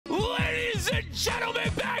Ladies and gentlemen,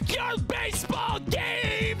 backyard baseball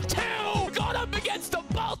game 2. Going up against the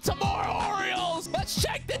Baltimore Orioles. Let's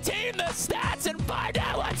check the team, the stats, and find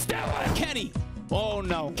out. Let's do it. Kenny. Oh,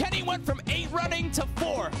 no. Kenny went from 8 running to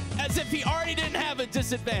 4, as if he already didn't have a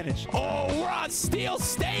disadvantage. Oh, we're on Steel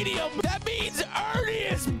Stadium. That means Ernie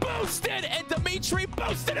is boosted, and Dimitri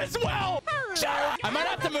boosted as well. Shut up. I might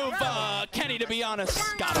have to move Kenny, to be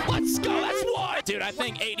honest. Got him. Let's go. That's 1. Dude, I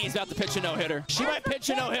think AD is about to pitch a no-hitter. She might pitch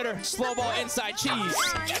a no-hitter. Slow ball inside cheese.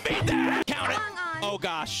 Give me that. Count it. Oh,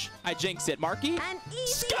 gosh. I jinxed it. Marky?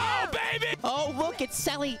 Let's go, baby. Oh, look. It's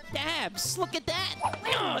Sally Dabbs. Look at that.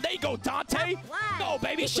 There you go, Dante. Go,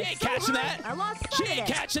 baby. She ain't catching that. She ain't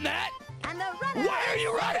catching that. Why are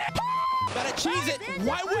you running? Gotta cheese it.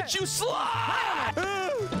 Why would you slide?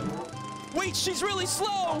 Wait, she's really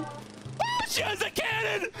slow. She has a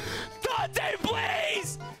cannon. Dante,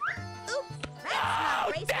 please. Oh,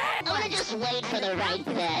 damn. I want to just wait for the right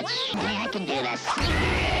pitch. I can do this.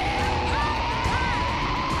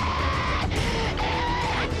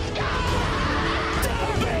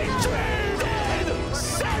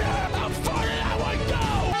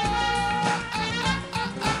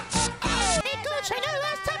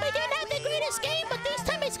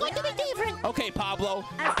 Okay, Pablo.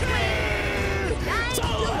 To left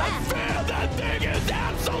field, that thing is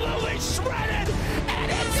absolutely shredded,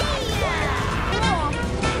 and it's a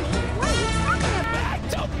back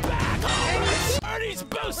to back homers. Ernie's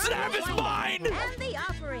boosted out of his mind.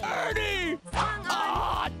 Ernie.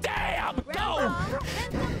 Oh, damn. Go.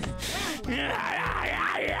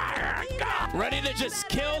 Ready to just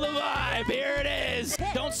kill the vibe. Here it is.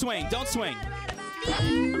 Don't swing. Don't swing.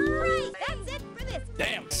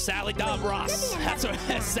 Damn, Sally Dobros.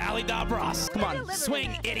 That's Sally Dobros. Come on,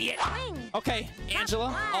 swing, idiot. Okay,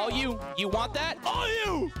 Angela, all you. You want that? All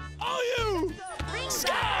you. All you.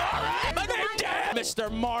 Score. My name, damn. Mr.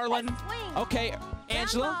 Marlin. Okay,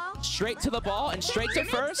 Angela, straight to the ball and straight to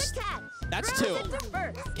first. That's 2.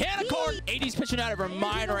 Canaccord. AD's pitching out of her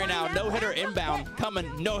mind right now. No-hitter inbound.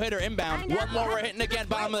 Coming, no-hitter inbound. One more, we're hitting again,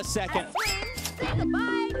 bottom of the 2nd. Say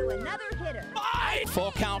goodbye to another hitter.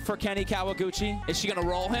 Full count for Kenny Kawaguchi. Is she going to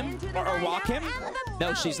roll him or walk him?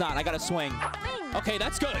 No, she's not. I got to swing. Okay,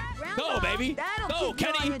 that's good. Go, baby. Go,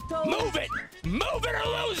 Kenny. Move it. Move it or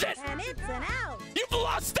lose it. And it's an out. You've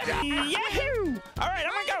lost it. Yahoo! All right,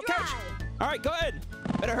 I'm going to go, coach. All right, go ahead.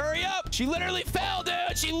 Better hurry up. She literally fell,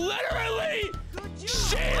 dude. She literally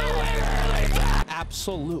fell.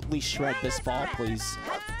 Absolutely shred this ball, please.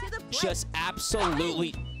 Just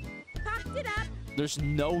absolutely. There's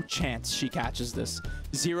no chance she catches this.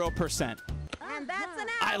 0%. And that's an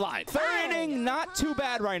out. I lied. 3rd inning, not too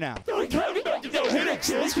bad right now. All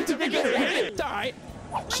right.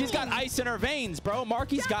 She's got ice in her veins, bro.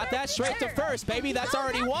 Marky's got that straight to first, baby. That's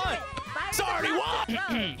already 1. It's already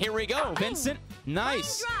 1. Here we go. Vincent.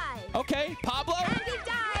 Nice. Okay. Pablo.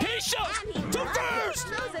 He shows to first.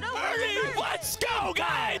 Ernie, let's go,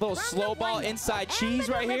 guys. Little slow ball inside cheese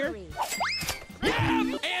right here.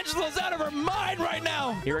 Yeah! Angela's out of her mind right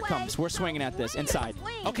now. Here it comes. We're swinging at this inside.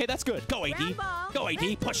 Okay, that's good. Go, AD. Go,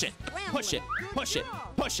 AD. Push it. Push it. Push it.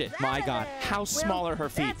 Push it. My God. How small are her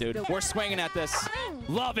feet, dude? We're swinging at this.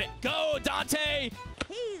 Love it. Go, Dante.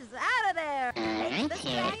 He's out of there. Alright,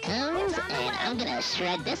 here it comes, and I'm gonna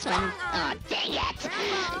shred this one. Oh, dang it! I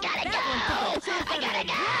gotta go! I gotta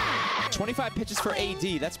go! 25 pitches for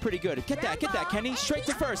AD. That's pretty good. Get that, Kenny. Straight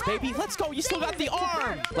to first, baby. Let's go. You still got the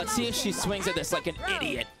arm. Let's see if she swings at this like an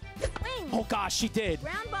idiot. Oh, gosh, she did.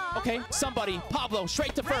 Okay, somebody. Pablo,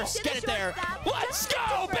 straight to first. Get it there. Let's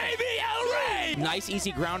go, baby. El Rey. Nice,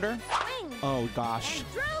 easy grounder. Oh, gosh.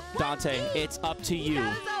 Dante, it's up to you.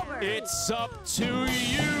 It's up to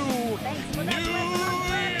you. New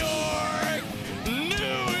York. New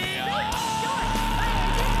York.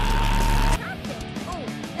 Oh,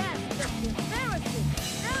 that's just embarrassing.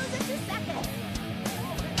 Throws it to second.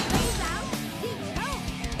 Lays out. Deep home.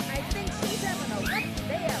 I think she's having a rough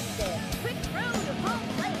day out there. Quick throw to home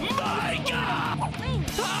plate. My God.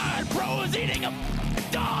 God, bro is eating a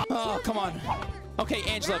dog. Oh, come on. Okay,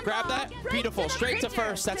 Angela, grab that. Beautiful. Straight to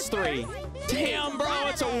first. That's 3. Damn, bro.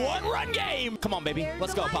 It's a 1-run game. Come on, baby.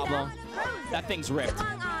 Let's go, Pablo. That thing's ripped.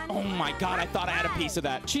 Oh, my God. I thought I had a piece of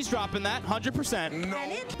that. She's dropping that. 100%. No.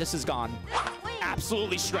 This is gone.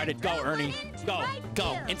 Absolutely shredded. Go, Ernie. Go.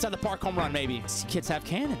 Go. Inside the park home run, maybe. These kids have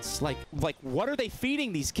cannons. Like, what are they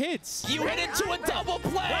feeding these kids? You hit into a double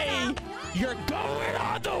play. You're going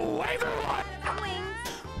on the waiver line.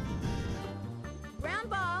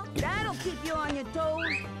 Ground ball. That'll keep you on your toes.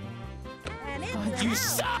 And it's You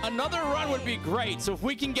suck. Another run would be great. So if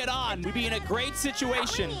we can get on, we'd be in a great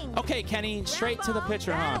situation. Okay, Kenny, straight to the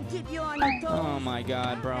pitcher, huh? Oh my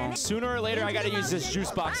God, bro. Sooner or later, I gotta use this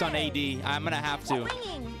juice box on AD. I'm gonna have to.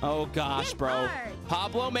 Oh gosh, bro.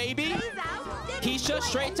 Pablo, maybe? Keisha,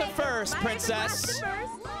 straight to first, princess.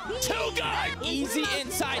 Too good. Easy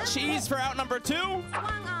inside cheese for out number 2.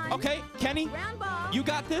 Okay, Kenny, you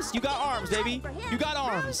got this. You got arms, baby. You got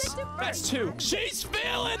arms. That's 2. She's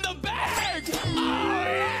feeling the bag. Oh,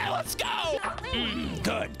 yeah, let's go.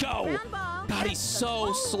 Good, go. God, he's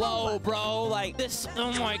so slow, bro. Like this,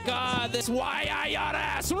 oh my God, this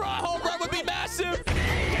ass home run would be massive.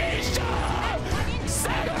 Keisha,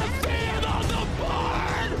 center field on the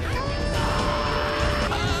board.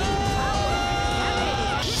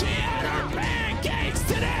 She had her pancakes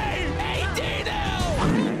today. AD now.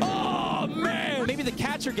 Oh, man. Maybe the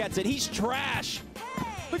catcher gets it. He's trash.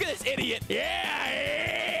 Look at this idiot.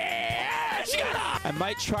 Yeah. She got up. I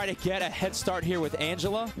might try to get a head start here with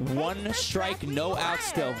Angela. 1 strike, no out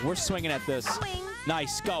still. We're swinging at this.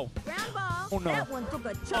 Nice. Go. Oh, no.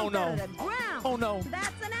 Oh, no. Oh, no.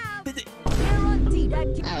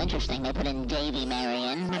 Oh, interesting. They put in Davy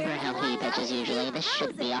Marion. Remember how he pitches usually? This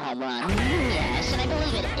should be a home run. Yes, and I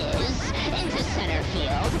believe it is. Into center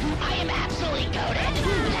field. I am absolutely goated.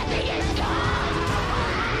 That thing is gone!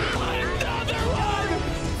 Another one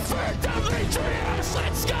for WTS.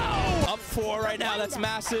 Let's go. Up 4 right now. That's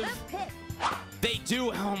massive. They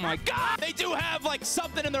do, oh my God. They do have like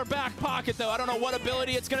something in their back pocket though. I don't know what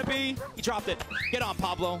ability it's gonna be. He dropped it. Get on,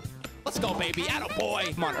 Pablo. Let's go, baby.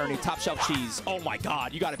 Attaboy. Come on, Ernie. Top shelf cheese. Oh my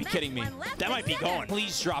God. You gotta be kidding me. That might be going.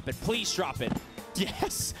 Please drop it. Please drop it.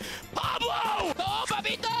 Yes. Pablo! Oh,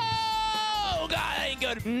 papito! Oh, God, that ain't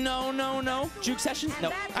good. No, no, no. Juke session?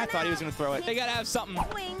 No. I thought he was gonna throw it. They gotta have something.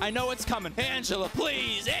 I know it's coming. Angela,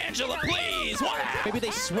 please. Angela, please. What? Maybe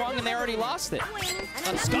they swung and they already lost it.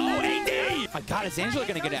 Let's go, AD. My God, is Angela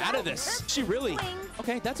gonna get out of this? She really?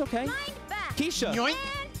 Okay, that's okay. Keisha. Yoink.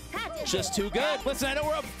 Just too good. Listen, I know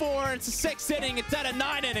we're up 4. And it's a 6th inning. It's out of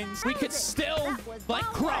 9 innings. We could still, like,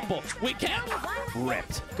 crumble. We can.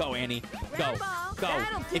 Ripped. Go, Annie. Go. Go.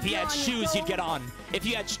 If he had shoes, you'd get on. If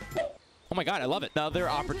you had... Oh, my God. I love it. Another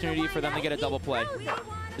opportunity for them to get a double play.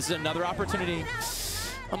 This is another opportunity.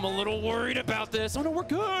 I'm a little worried about this. Oh, no, we're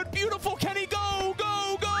good. Beautiful, Kenny. Go,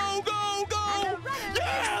 go, go, go, go.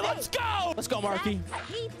 Yeah, let's go. Let's go, Marky.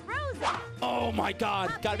 Oh, my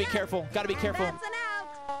God. Gotta be careful. Gotta be careful.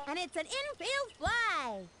 And it's an infield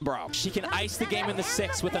fly. Bro, she can ice the game in the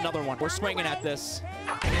 6th with another one. We're swinging at this.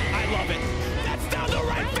 I love it. That's down the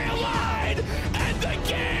right field line. And the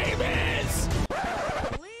game is...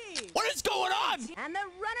 What is going on? And the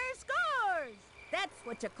runner scores. That's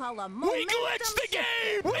what you call a momentum. We glitched the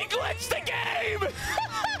game. We glitched the game.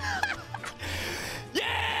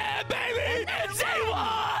 Yeah, baby. It's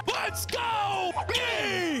A1. Let's go.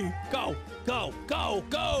 Me. Go, go, go,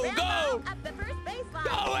 go, go.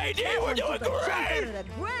 Go, AD, we're doing great!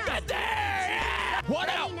 Get there! Yeah. 1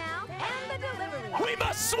 out! We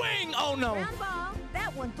must swing! Oh, no.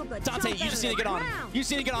 Dante, you just need to get on. You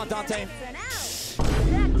just need to get on, Dante.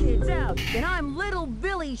 That kid's out, and I'm little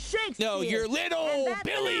Billy Shakespeare. No, you're little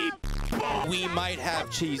Billy. We might have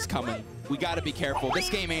cheese coming. We got to be careful. This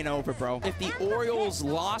game ain't over, bro. If the Orioles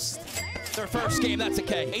lost their first game, that's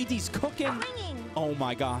okay. AD's cooking. Oh,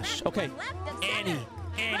 my gosh. Okay. Annie.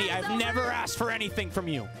 Andy, I've never asked for anything from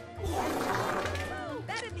you.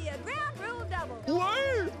 That'd be a ground rule double.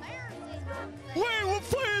 Wait! Wait, we're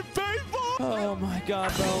playing baseball? Oh my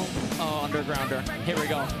God, bro. Oh, undergrounder. Here we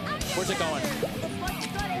go. Where's it going?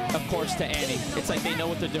 Of course, to Annie. It's like they know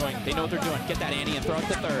what they're doing. They know what they're doing. Get that, Annie, and throw it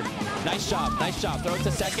to 3rd. Nice job. Nice job. Throw it to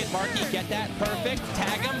 2nd. Marky, get that. Perfect.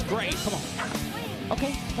 Tag him. Great. Come on.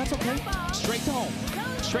 Okay, that's okay. Straight to home.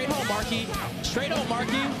 Straight home, Marky. Straight home,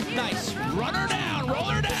 Marky. Nice. Run her down. Roll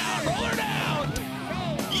her down. Roll her down.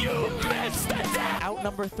 You missed the tap. Out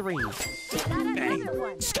number 3. Bang.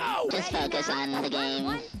 Let's go. Just focus on the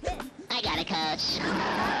game. I got it, coach.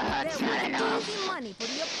 Oh, it's not enough.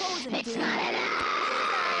 It's not enough.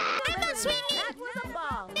 I'm not swinging. That was a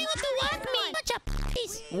ball. They want to walk me. Bunch of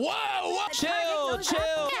p***s. Whoa, whoa. Chill, chill.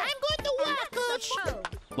 Yeah, I'm going to walk, coach.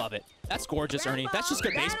 Love it. That's gorgeous, Ernie. That's just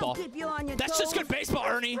good baseball. That's just good baseball,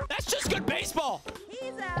 Ernie. That's just good baseball.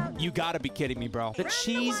 You gotta be kidding me, bro. The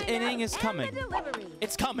cheese inning is coming.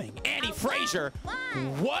 It's coming. Annie Frazier.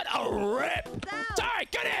 What a rip. Sorry,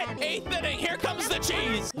 good hit. 8th inning. Here comes the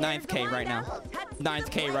cheese. 9th K right now.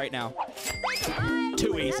 9th K right now.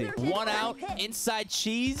 Too easy. 1 out. Inside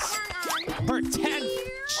cheese. Her 10th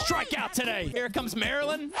strikeout today. Here comes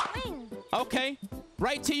Maryland. Okay.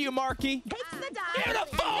 Right to you, Marky.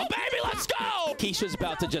 Beautiful, baby, let's go. Keisha's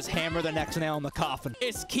about to just hammer the next nail in the coffin.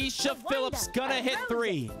 Is Keisha Phillips gonna hit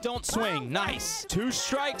 3? Don't swing. Nice. 2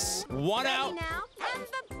 strikes, 1 out. Now, and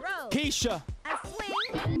the throw. Keisha. A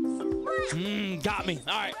swing. Got me.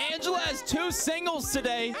 All right, Angela has 2 singles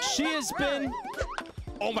today. She has been...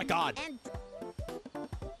 Oh, my God. And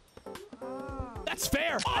That's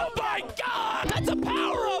fair. Oh, my God. That's a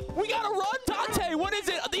power-up. We got to run, Dante. What is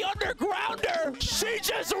it? The undergrounder. She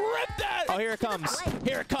just ripped that. Oh, here it comes.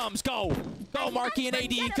 Here it comes. Go. Go, Marky and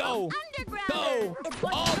AD. Go. Go.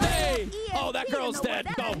 All day. Oh, that girl's dead.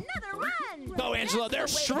 Go. another run. Go, Angela. They're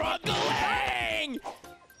struggling.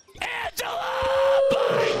 Angela! Oh,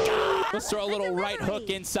 my God. Let's throw a little right hook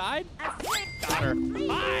inside. A swing. Got her.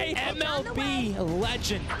 My MLB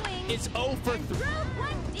legend is 0 for 3. Throw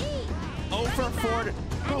one deep. 0 for 4.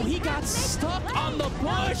 Bro, he got stuck on the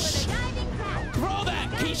bush. Throw that.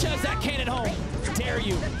 Keisha has that cannon home. Dare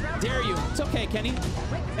you. Dare you. It's okay, Kenny.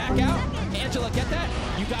 Back out. Angela, get that?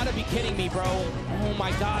 You gotta be kidding me, bro. Oh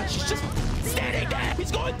my God. She's just standing there.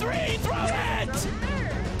 He's going 3. Throw it.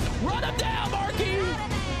 Run him down, Marky.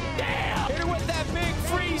 Damn. Hit her with that big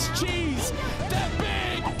freeze cheese. That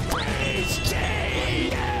big freeze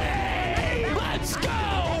cheese. Yay. Let's go.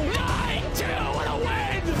 9-2 and a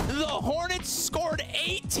win. The Hornets scored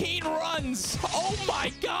 18 runs. Oh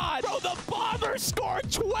my God. Bro, the Bombers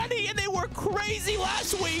scored 20 and they were crazy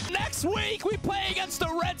last week. Next week, we play against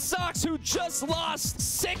the Red Sox, who just lost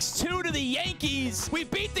 6-2 to the Yankees. We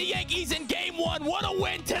beat the Yankees in game 1. What a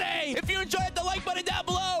win today. If you enjoyed, hit the like button down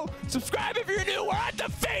below. Subscribe if you're new. We're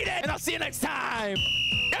undefeated. And I'll see you next time.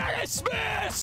 And it's Smith.